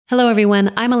Hello,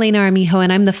 everyone. I'm Elena Armijo,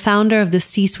 and I'm the founder of the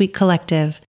C-Suite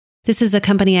Collective. This is a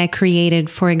company I created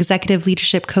for executive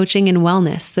leadership coaching and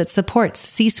wellness that supports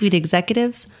C-suite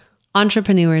executives,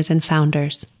 entrepreneurs, and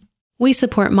founders. We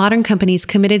support modern companies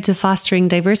committed to fostering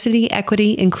diversity,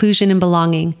 equity, inclusion, and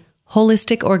belonging,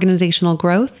 holistic organizational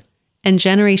growth, and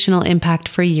generational impact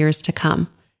for years to come.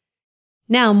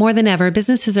 Now, more than ever,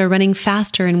 businesses are running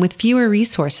faster and with fewer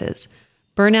resources.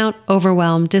 Burnout,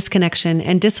 overwhelm, disconnection,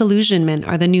 and disillusionment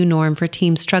are the new norm for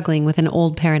teams struggling with an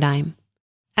old paradigm.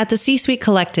 At the C-Suite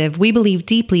Collective, we believe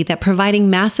deeply that providing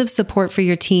massive support for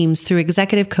your teams through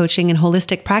executive coaching and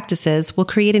holistic practices will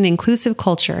create an inclusive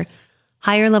culture,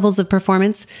 higher levels of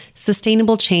performance,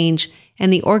 sustainable change,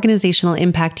 and the organizational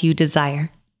impact you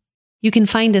desire. You can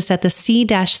find us at the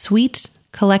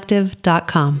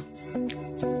c-suitecollective.com.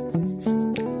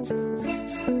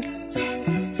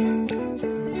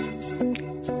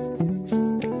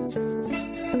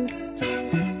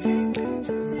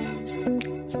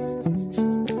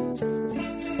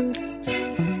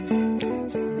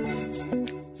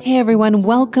 Hey everyone,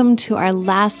 welcome to our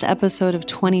last episode of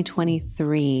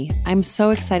 2023. I'm so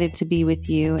excited to be with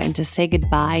you and to say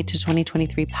goodbye to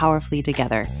 2023 powerfully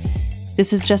together.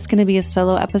 This is just going to be a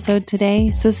solo episode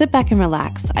today, so sit back and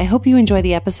relax. I hope you enjoy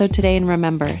the episode today, and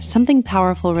remember, something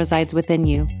powerful resides within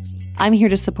you. I'm here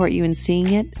to support you in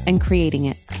seeing it and creating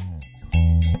it.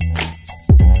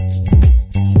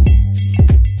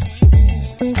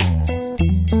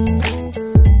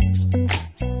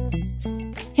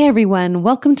 Hey everyone,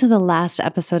 welcome to the last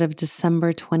episode of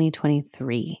December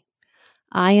 2023.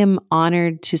 I am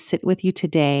honored to sit with you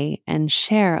today and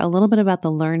share a little bit about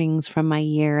the learnings from my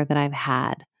year that I've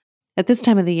had. At this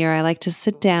time of the year, I like to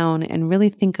sit down and really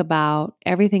think about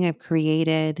everything I've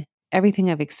created,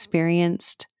 everything I've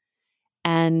experienced,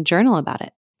 and journal about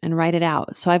it and write it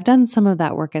out. So I've done some of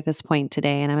that work at this point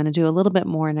today, and I'm going to do a little bit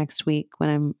more next week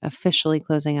when I'm officially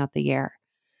closing out the year.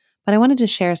 But I wanted to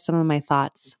share some of my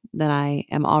thoughts that I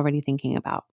am already thinking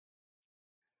about.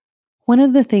 One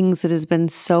of the things that has been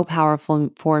so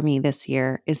powerful for me this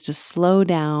year is to slow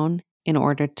down in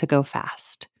order to go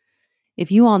fast.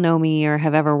 If you all know me or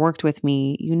have ever worked with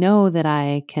me, you know that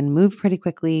I can move pretty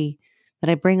quickly,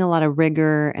 that I bring a lot of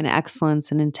rigor and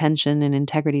excellence and intention and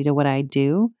integrity to what I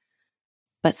do.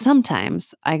 But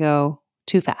sometimes I go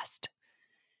too fast.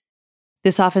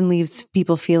 This often leaves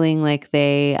people feeling like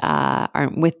they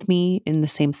aren't with me in the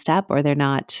same step, or they're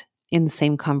not in the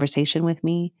same conversation with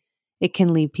me. It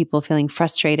can leave people feeling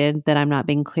frustrated that I'm not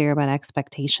being clear about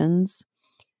expectations.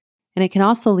 And it can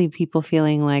also leave people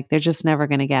feeling like they're just never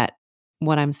going to get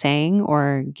what I'm saying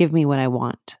or give me what I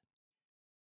want.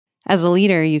 As a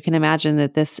leader, you can imagine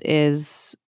that this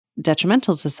is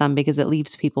detrimental to some because it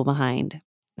leaves people behind.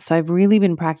 So I've really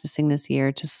been practicing this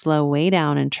year to slow way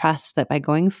down and trust that by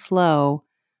going slow,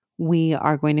 we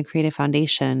are going to create a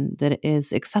foundation that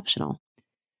is exceptional.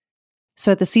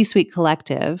 So at the C-Suite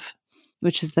Collective,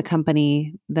 which is the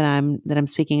company that I'm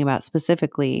speaking about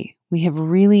specifically, we have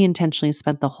really intentionally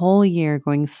spent the whole year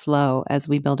going slow as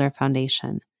we build our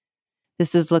foundation.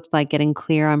 This has looked like getting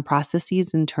clear on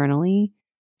processes internally,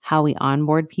 how we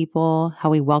onboard people, how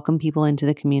we welcome people into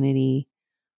the community,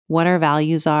 what our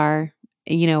values are,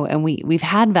 and we've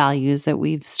had values that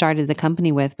we've started the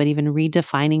company with, but even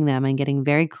redefining them and getting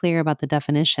very clear about the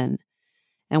definition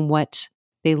and what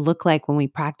they look like when we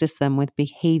practice them with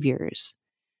behaviors.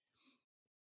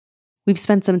 We've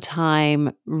spent some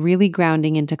time really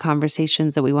grounding into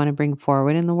conversations that we want to bring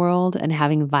forward in the world and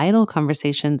having vital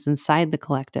conversations inside the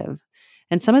collective.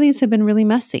 And some of these have been really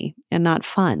messy and not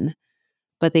fun,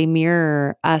 but they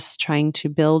mirror us trying to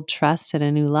build trust at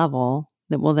a new level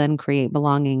that will then create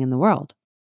belonging in the world.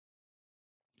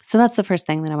 So that's the first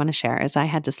thing that I want to share is I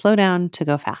had to slow down to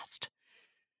go fast.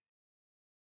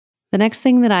 The next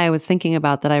thing that I was thinking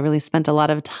about that I really spent a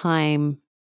lot of time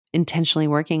intentionally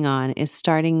working on is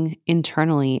starting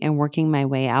internally and working my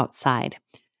way outside.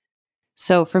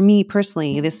 So for me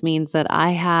personally, this means that I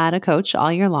had a coach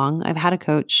all year long. I've had a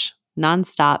coach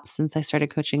nonstop since I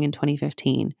started coaching in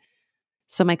 2015.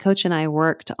 So my coach and I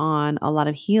worked on a lot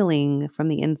of healing from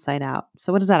the inside out.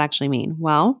 So what does that actually mean?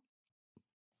 Well,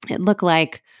 it looked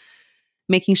like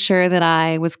making sure that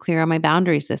I was clear on my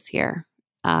boundaries this year,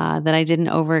 that I didn't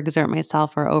overexert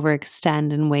myself or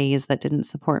overextend in ways that didn't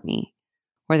support me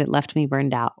or that left me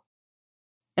burned out.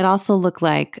 It also looked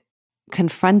like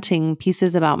confronting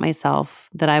pieces about myself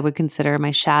that I would consider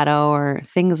my shadow or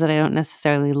things that I don't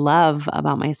necessarily love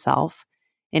about myself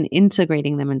and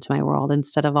integrating them into my world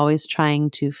instead of always trying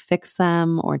to fix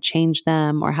them or change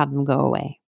them or have them go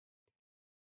away.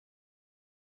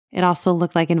 It also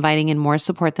looked like inviting in more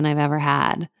support than I've ever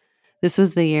had. This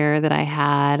was the year that I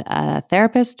had a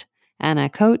therapist and a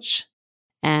coach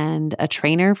and a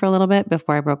trainer for a little bit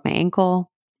before I broke my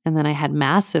ankle. And then I had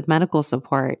massive medical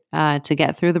support to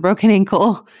get through the broken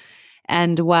ankle.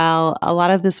 And while a lot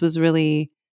of this was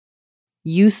really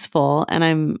useful,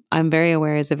 and I'm very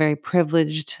aware it's a very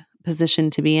privileged position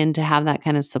to be in to have that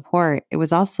kind of support, it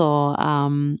was also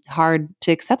hard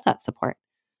to accept that support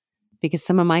because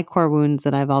some of my core wounds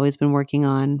that I've always been working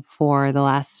on for the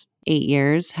last 8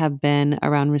 years have been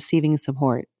around receiving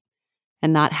support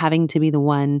and not having to be the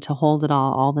one to hold it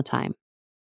all the time.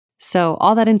 So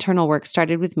all that internal work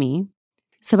started with me.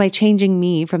 So by changing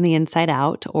me from the inside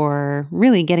out, or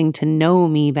really getting to know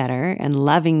me better and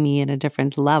loving me at a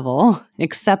different level,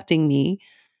 accepting me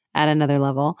at another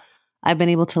level, I've been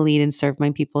able to lead and serve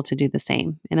my people to do the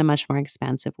same in a much more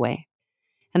expansive way.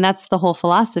 And that's the whole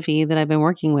philosophy that I've been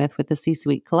working with the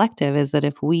C-Suite Collective, is that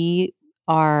if we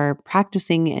are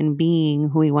practicing and being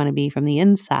who we want to be from the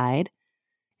inside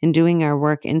and doing our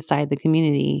work inside the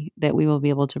community, that we will be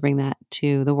able to bring that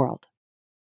to the world.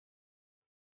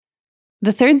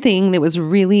 The third thing that was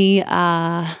really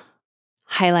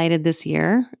highlighted this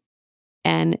year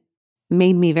and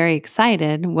made me very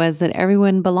excited was that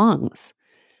everyone belongs.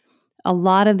 A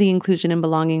lot of the inclusion and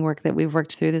belonging work that we've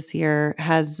worked through this year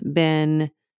has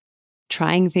been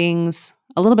trying things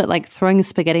a little bit like throwing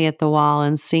spaghetti at the wall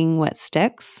and seeing what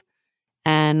sticks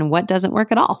and what doesn't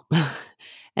work at all.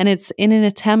 And it's in an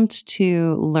attempt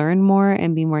to learn more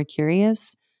and be more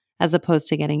curious as opposed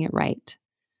to getting it right.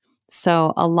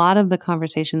 So a lot of the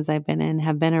conversations I've been in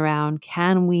have been around,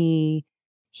 can we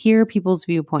hear people's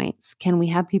viewpoints? Can we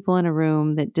have people in a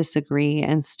room that disagree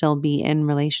and still be in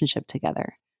relationship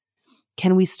together?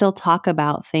 Can we still talk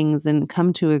about things and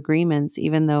come to agreements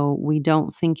even though we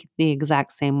don't think the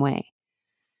exact same way?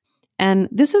 And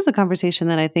this is a conversation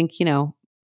that I think,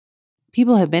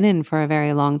 people have been in for a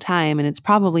very long time, and it's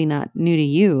probably not new to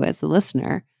you as a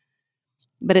listener.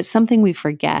 But it's something we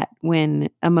forget when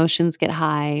emotions get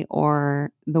high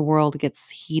or the world gets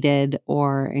heated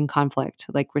or in conflict,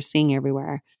 like we're seeing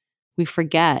everywhere. We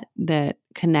forget that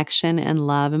connection and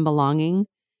love and belonging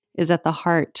is at the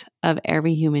heart of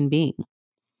every human being.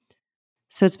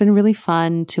 So it's been really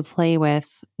fun to play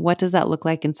with, what does that look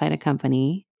like inside a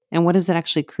company? And what does it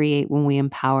actually create when we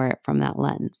empower it from that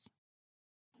lens?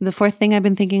 The fourth thing I've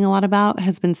been thinking a lot about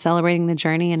has been celebrating the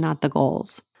journey and not the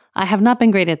goals. I have not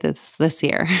been great at this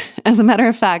year. As a matter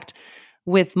of fact,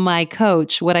 with my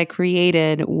coach, what I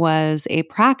created was a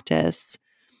practice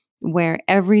where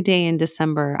every day in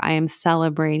December, I am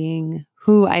celebrating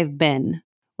who I've been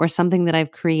or something that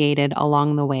I've created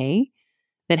along the way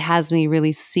that has me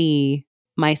really see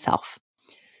myself.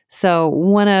 So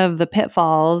one of the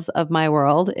pitfalls of my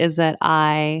world is that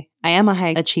I am a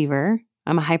high achiever.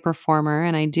 I'm a high performer,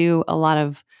 and I do a lot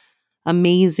of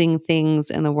amazing things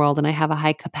in the world, and I have a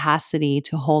high capacity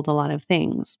to hold a lot of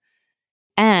things.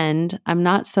 And I'm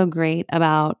not so great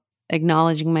about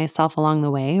acknowledging myself along the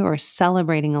way or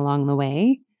celebrating along the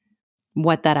way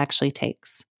what that actually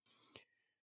takes.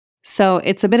 So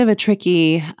it's a bit of a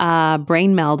tricky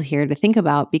brain meld here to think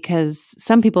about, because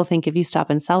some people think if you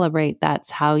stop and celebrate, that's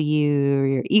how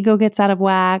your ego gets out of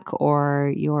whack,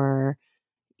 or you're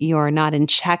not in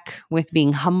check with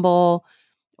being humble,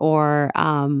 or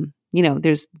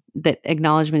there's that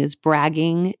acknowledgement is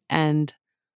bragging. And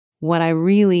what I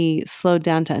really slowed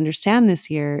down to understand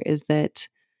this year is that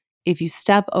if you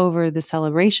step over the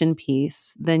celebration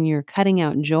piece, then you're cutting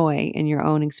out joy in your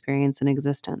own experience and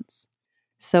existence.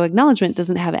 So acknowledgement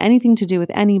doesn't have anything to do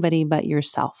with anybody but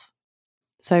yourself.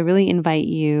 So I really invite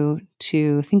you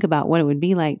to think about what it would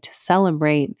be like to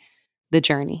celebrate the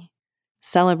journey.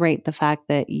 Celebrate the fact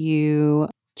that you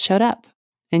showed up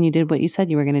and you did what you said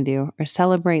you were going to do, or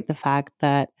celebrate the fact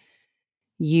that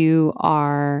you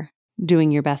are doing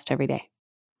your best every day.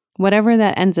 Whatever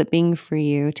that ends up being for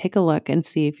you, take a look and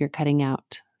see if you're cutting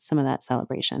out some of that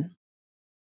celebration.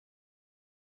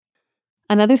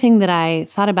 Another thing that I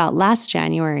thought about last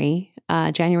January,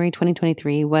 January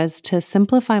 2023, was to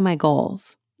simplify my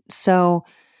goals. So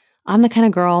I'm the kind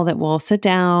of girl that will sit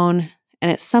down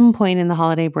and at some point in the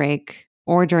holiday break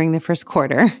or during the first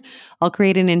quarter, I'll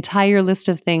create an entire list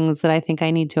of things that I think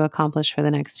I need to accomplish for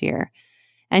the next year.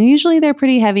 And usually they're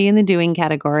pretty heavy in the doing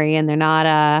category, and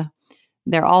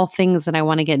they're all things that I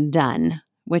want to get done,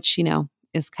 which,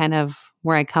 is kind of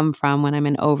where I come from when I'm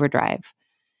in overdrive.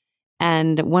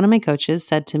 And one of my coaches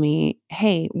said to me,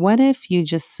 "Hey, what if you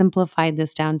just simplified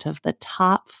this down to the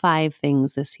top 5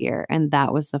 things this year?" And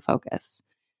that was the focus.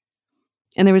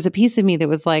 And there was a piece of me that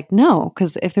was like, no,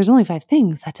 because if there's only 5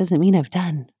 things, that doesn't mean I've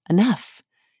done enough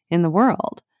in the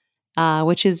world,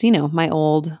 which is, my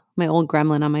old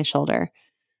gremlin on my shoulder.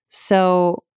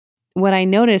 So, what I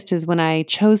noticed is when I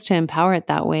chose to empower it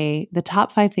that way, the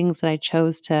top 5 things that I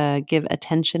chose to give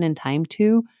attention and time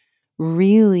to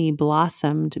really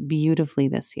blossomed beautifully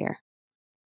this year.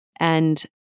 And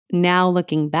now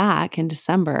looking back in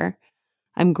December,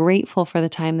 I'm grateful for the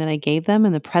time that I gave them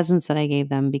and the presence that I gave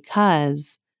them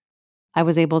because I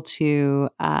was able to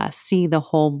see the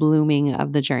whole blooming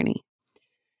of the journey.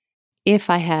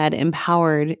 If I had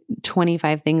empowered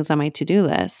 25 things on my to do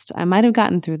list, I might have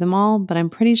gotten through them all, but I'm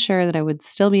pretty sure that I would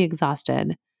still be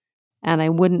exhausted and I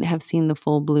wouldn't have seen the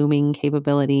full blooming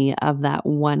capability of that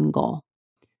one goal.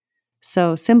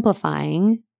 So,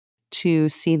 simplifying to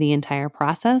see the entire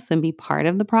process and be part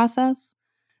of the process,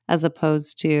 as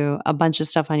opposed to a bunch of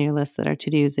stuff on your list that are to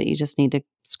dos that you just need to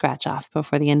scratch off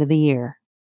before the end of the year.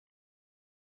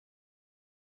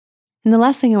 And the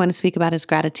last thing I want to speak about is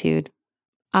gratitude.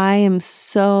 I am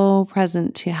so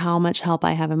present to how much help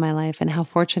I have in my life and how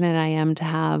fortunate I am to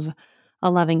have a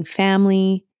loving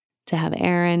family, to have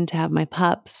Aaron, to have my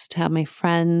pups, to have my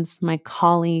friends, my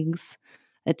colleagues,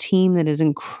 a team that is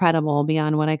incredible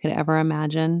beyond what I could ever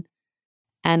imagine,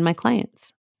 and my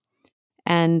clients.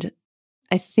 And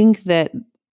I think that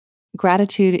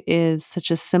gratitude is such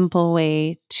a simple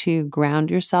way to ground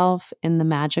yourself in the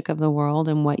magic of the world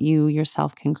and what you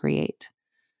yourself can create.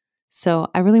 So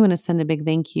I really want to send a big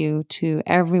thank you to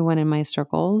everyone in my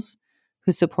circles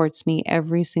who supports me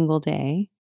every single day,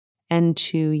 and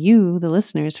to you, the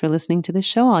listeners, for listening to this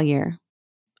show all year.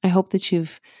 I hope that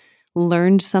you've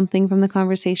learned something from the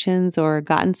conversations or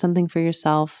gotten something for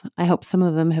yourself. I hope some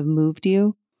of them have moved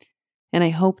you. And I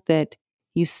hope that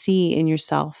you see in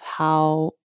yourself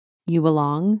how you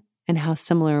belong and how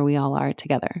similar we all are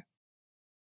together.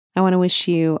 I want to wish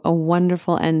you a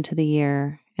wonderful end to the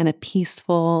year and a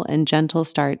peaceful and gentle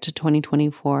start to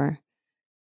 2024.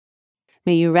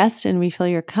 May you rest and refill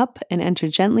your cup and enter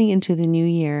gently into the new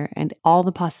year and all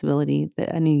the possibility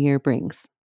that a new year brings.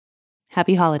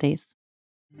 Happy holidays.